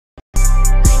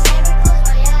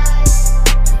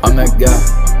I'm that guy.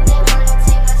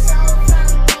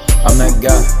 I'm that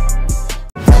guy.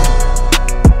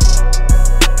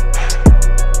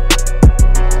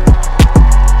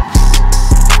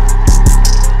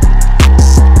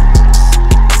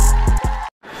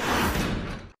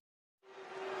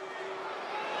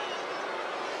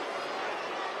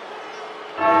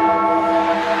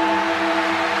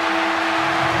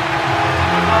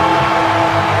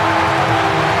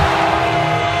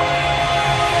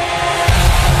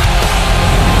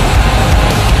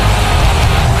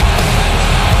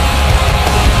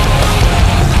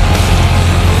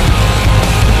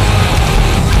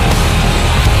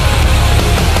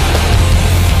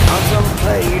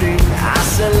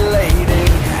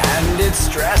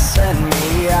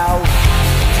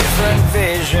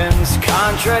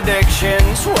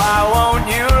 Contradictions, why won't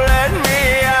you let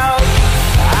me out?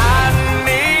 I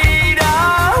need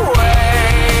a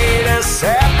way to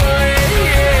separate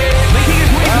you. Making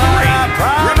his way to the ring, I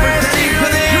promise you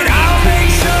that I'll make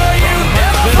sure you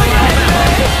never forget me.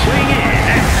 Weighing in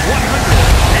at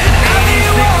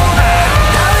 186 pounds.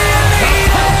 How do you need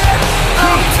it?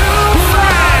 I'm too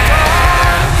far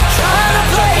gone. Trying to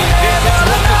play it, but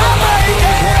I'm not making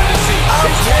it. I'm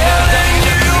telling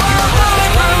you I'm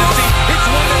bulletproof. It's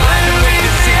one that I've been waiting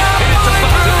to see, and it's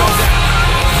about to go down.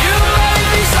 You made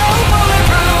me so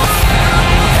bulletproof,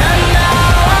 and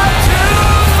now I'm too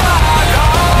far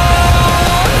gone.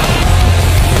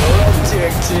 You're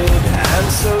addicted and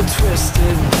so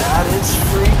twisted that it's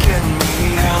freaking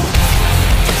me out.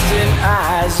 Distant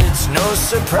eyes, it's no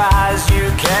surprise you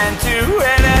can't do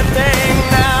anything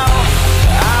now.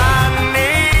 I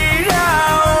need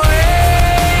a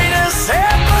way to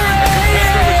separate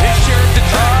With his share of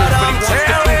detractors,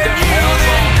 but he wants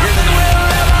to prove them all wrong. nothing will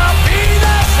ever be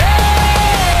the same.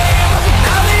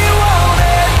 Now that you want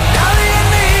it, now that you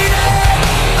need it,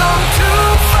 I'm too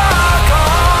far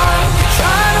gone. You're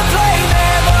trying to play me,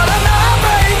 but I'm not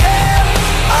breaking.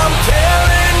 I'm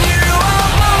telling you I'm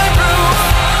bulletproof.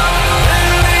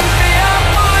 Believe me, I'm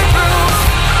bulletproof.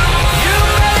 You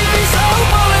made me so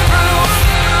bulletproof,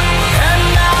 and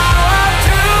now I'm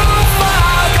too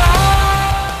far gone.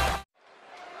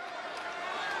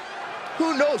 Who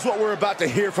knows what we're about to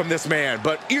hear from this man,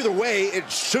 but either way,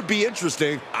 it should be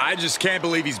interesting. I just can't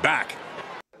believe he's back.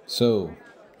 So,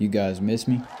 you guys miss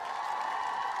me?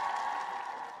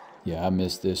 Yeah, I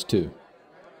missed this too.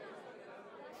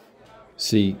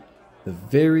 See, the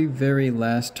very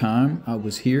last time I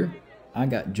was here, I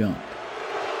got jumped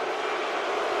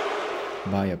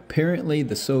by apparently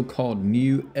the so-called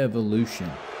new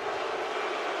evolution.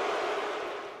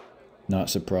 Not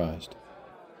surprised.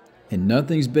 And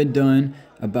nothing's been done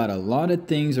about a lot of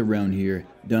things around here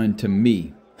done to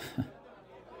me.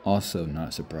 Also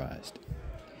not surprised.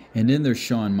 And then there's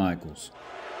Shawn Michaels.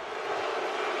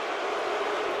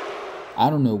 I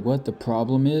don't know what the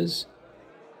problem is,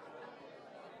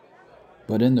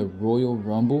 but in the Royal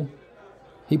Rumble,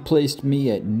 he placed me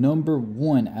at number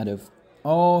 1 out of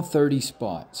all 30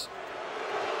 spots.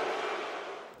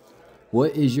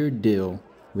 What is your deal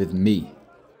with me?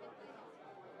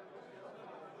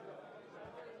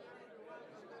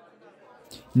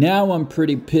 Now I'm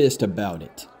pretty pissed about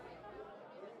it.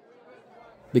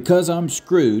 Because I'm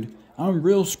screwed, I'm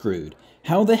real screwed.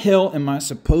 How the hell am I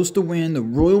supposed to win the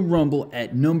Royal Rumble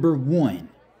at number 1?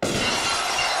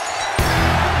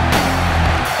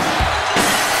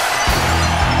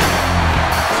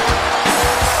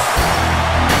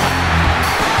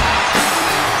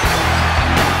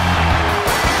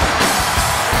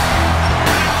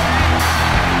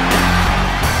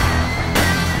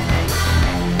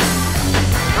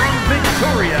 From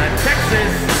Victoria,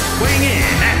 Texas, weighing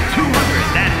in at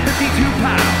 252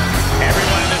 pounds.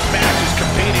 Everyone in this match is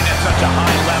competing at such a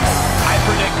high level. I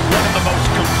predict one of the most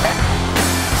competitive.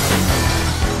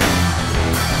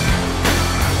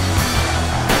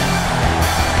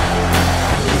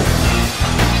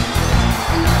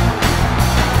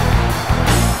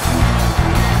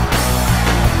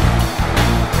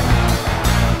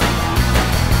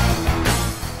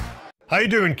 How you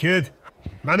doing, kid?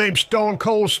 My name's Stone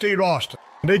Cold Steve Austin.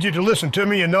 I need you to listen to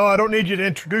me, and no, I don't need you to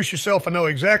introduce yourself. I know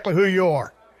exactly who you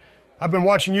are. I've been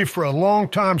watching you for a long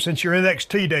time, since your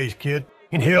NXT days, kid.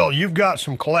 And hell, you've got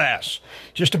some class.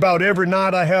 Just about every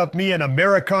night I have me an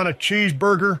Americana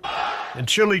cheeseburger and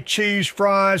chili cheese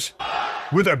fries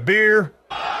with a beer,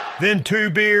 then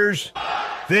 2 beers,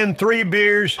 then 3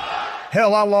 beers.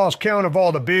 Hell, I lost count of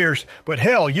all the beers, but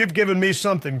hell, you've given me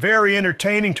something very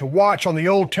entertaining to watch on the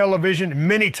old television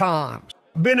many times.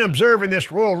 I've been observing this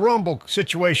Royal Rumble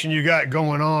situation you got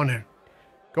going on, and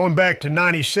going back to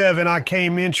 '97, I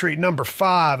came in street number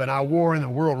 5 and I wore in the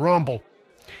World Rumble.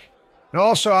 And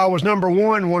also, I was number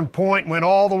 1 point, went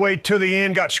all the way to the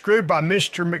end, got screwed by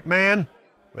Mr. McMahon.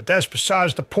 But that's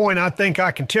besides the point. I think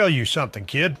I can tell you something,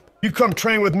 kid. You come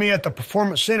train with me at the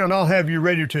Performance Center, and I'll have you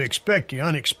ready to expect the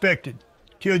unexpected.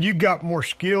 Kid, you got more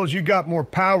skills, you got more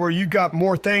power, you got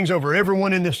more things over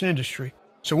everyone in this industry.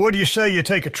 So what do you say you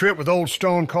take a trip with old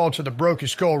Stone Cold to the Broken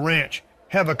Skull Ranch,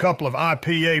 have a couple of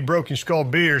IPA Broken Skull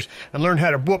beers, and learn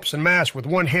how to whoop some ass with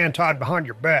one hand tied behind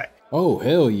your back? Oh,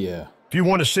 hell yeah. If you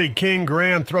want to see King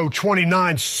Graham throw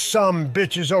 29 some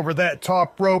bitches over that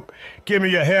top rope, give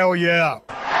me a hell yeah.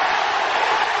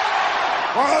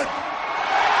 1,